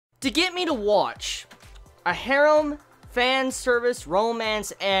To get me to watch a harem fan service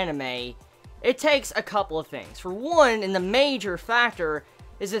romance anime, it takes a couple of things. For one, and the major factor,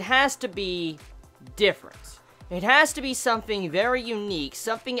 is it has to be different. It has to be something very unique,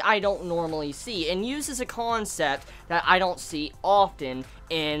 something I don't normally see, and uses a concept that I don't see often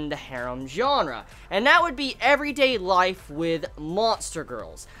in the harem genre. And that would be everyday life with monster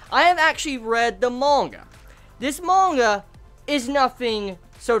girls. I have actually read the manga. This manga is nothing,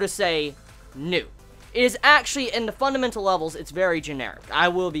 so to say, new. It is actually, in the fundamental levels, it's very generic, I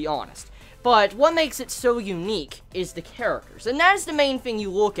will be honest. But what makes it so unique is the characters. And that is the main thing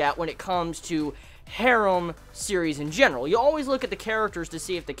you look at when it comes to harem series in general. You always look at the characters to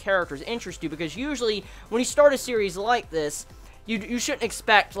see if the characters interest you, because usually when you start a series like this, you shouldn't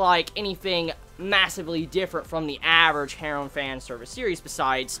expect like anything massively different from the average harem fan service series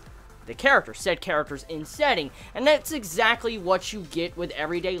besides the characters, said characters in setting. And that's exactly what you get with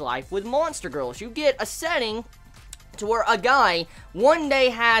everyday life with monster girls. You get a setting to where a guy one day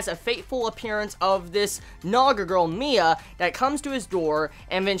has a fateful appearance of this Naga girl, Miia, that comes to his door,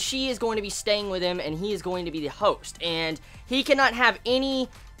 and then she is going to be staying with him, and he is going to be the host. And he cannot have any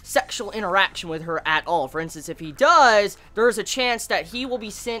sexual interaction with her at all. For instance, if he does, there's a chance that he will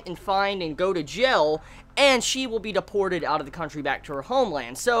be sent and fined and go to jail, and she will be deported out of the country back to her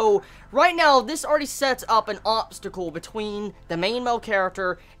homeland. So, right now, this already sets up an obstacle between the main male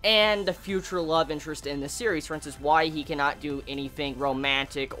character and the future love interest in the series. For instance, why he cannot do anything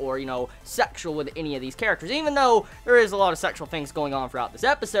romantic or, you know, sexual with any of these characters. Even though there is a lot of sexual things going on throughout this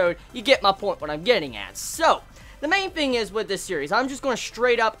episode, you get my point what I'm getting at. So, the main thing is with this series, I'm just going to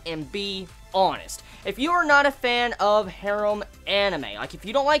straight up and be honest. If you are not a fan of harem anime, like if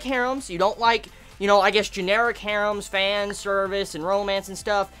you don't like harems, you don't like, you know, I guess generic harems, fan service, and romance and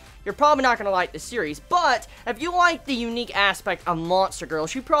stuff, you're probably not going to like this series. But if you like the unique aspect of monster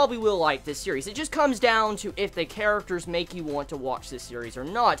girls, you probably will like this series. It just comes down to if the characters make you want to watch this series or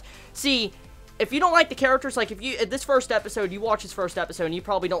not. See, if you don't like the characters, like if you, at this first episode, you watch this first episode and you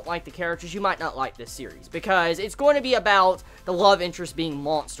probably don't like the characters, you might not like this series. Because it's going to be about the love interest being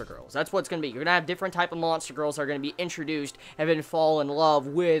monster girls. That's what it's going to be. You're going to have different type of monster girls that are going to be introduced and then fall in love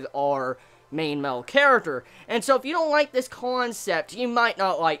with our main male character. And so if you don't like this concept, you might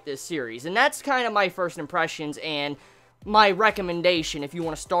not like this series. And that's kind of my first impressions and my recommendation if you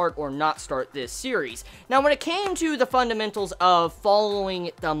want to start or not start this series. Now, when it came to the fundamentals of following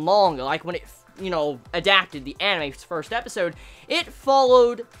the manga, like when it, you know, adapted the anime's first episode, it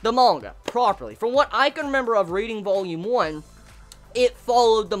followed the manga properly. From what I can remember of reading Volume 1, it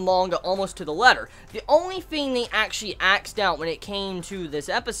followed the manga almost to the letter. The only thing they actually axed out when it came to this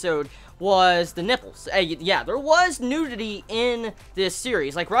episode was the nipples. Yeah, there was nudity in this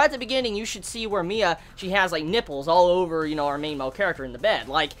series. Like, right at the beginning, you should see where Miia, she has, like, nipples all over, you know, our main male character in the bed.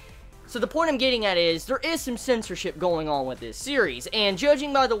 Like, so the point I'm getting at is, there is some censorship going on with this series, and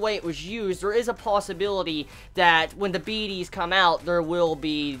judging by the way it was used, there is a possibility that when the BDs come out, there will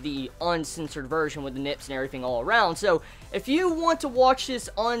be the uncensored version with the nips and everything all around. So, if you want to watch this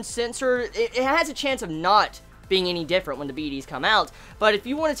uncensored, it has a chance of not being any different when the BDs come out, but if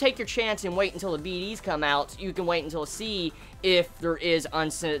you want to take your chance and wait until the BDs come out, you can wait until see if there is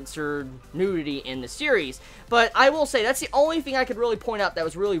uncensored nudity in the series. But I will say, that's the only thing I could really point out that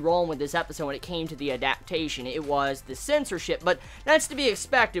was really wrong with this episode when it came to the adaptation. It was the censorship, but that's to be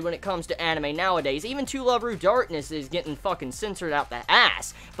expected when it comes to anime nowadays. Even To Love Ru Darkness is getting fucking censored out the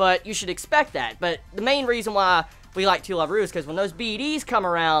ass, but you should expect that. But the main reason why we like To Love Ru is because when those BDs come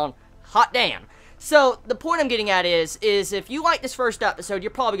around, hot damn. So, the point I'm getting at is if you like this first episode, you're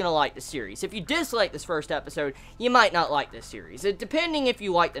probably going to like the series. If you dislike this first episode, you might not like this series. Depending if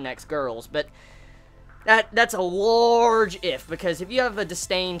you like the next girls, but that's a large if, because if you have a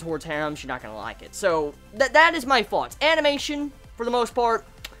disdain towards harems, you're not going to like it. So, that is my thoughts. Animation, for the most part,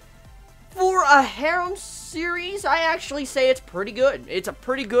 for a harem series, I actually say it's pretty good. It's a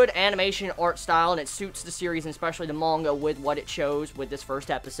pretty good animation art style, and it suits the series, and especially the manga, with what it shows with this first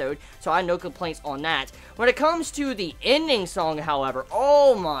episode. So I have no complaints on that. When it comes to the ending song, however,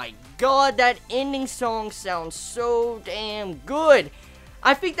 oh my god, that ending song sounds so damn good.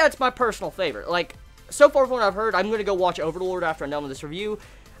 I think that's my personal favorite. Like, so far from what I've heard, I'm going to go watch Overlord after I'm done with this review.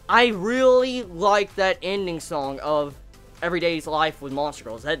 I really like that ending song of Everyday's Life with Monster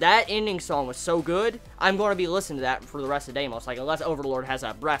Girls. That ending song was so good, I'm going to be listening to that for the rest of the day, most likely, unless Overlord has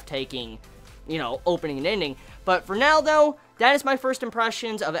a breathtaking, you know, opening and ending. But for now, though, that is my first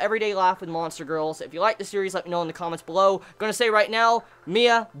impressions of Everyday Life with Monster Girls. If you like the series, let me know in the comments below. I'm going to say right now,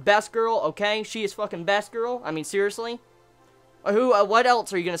 Miia, best girl, okay? She is fucking best girl. I mean, seriously. What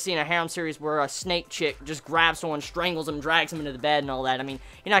else are you gonna see in a harem series where a snake chick just grabs someone, strangles them, drags them into the bed and all that? I mean,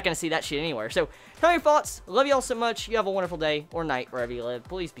 you're not gonna see that shit anywhere. So, tell me your thoughts. Love you all so much. You have a wonderful day or night wherever you live.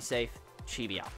 Please be safe. Chibi out.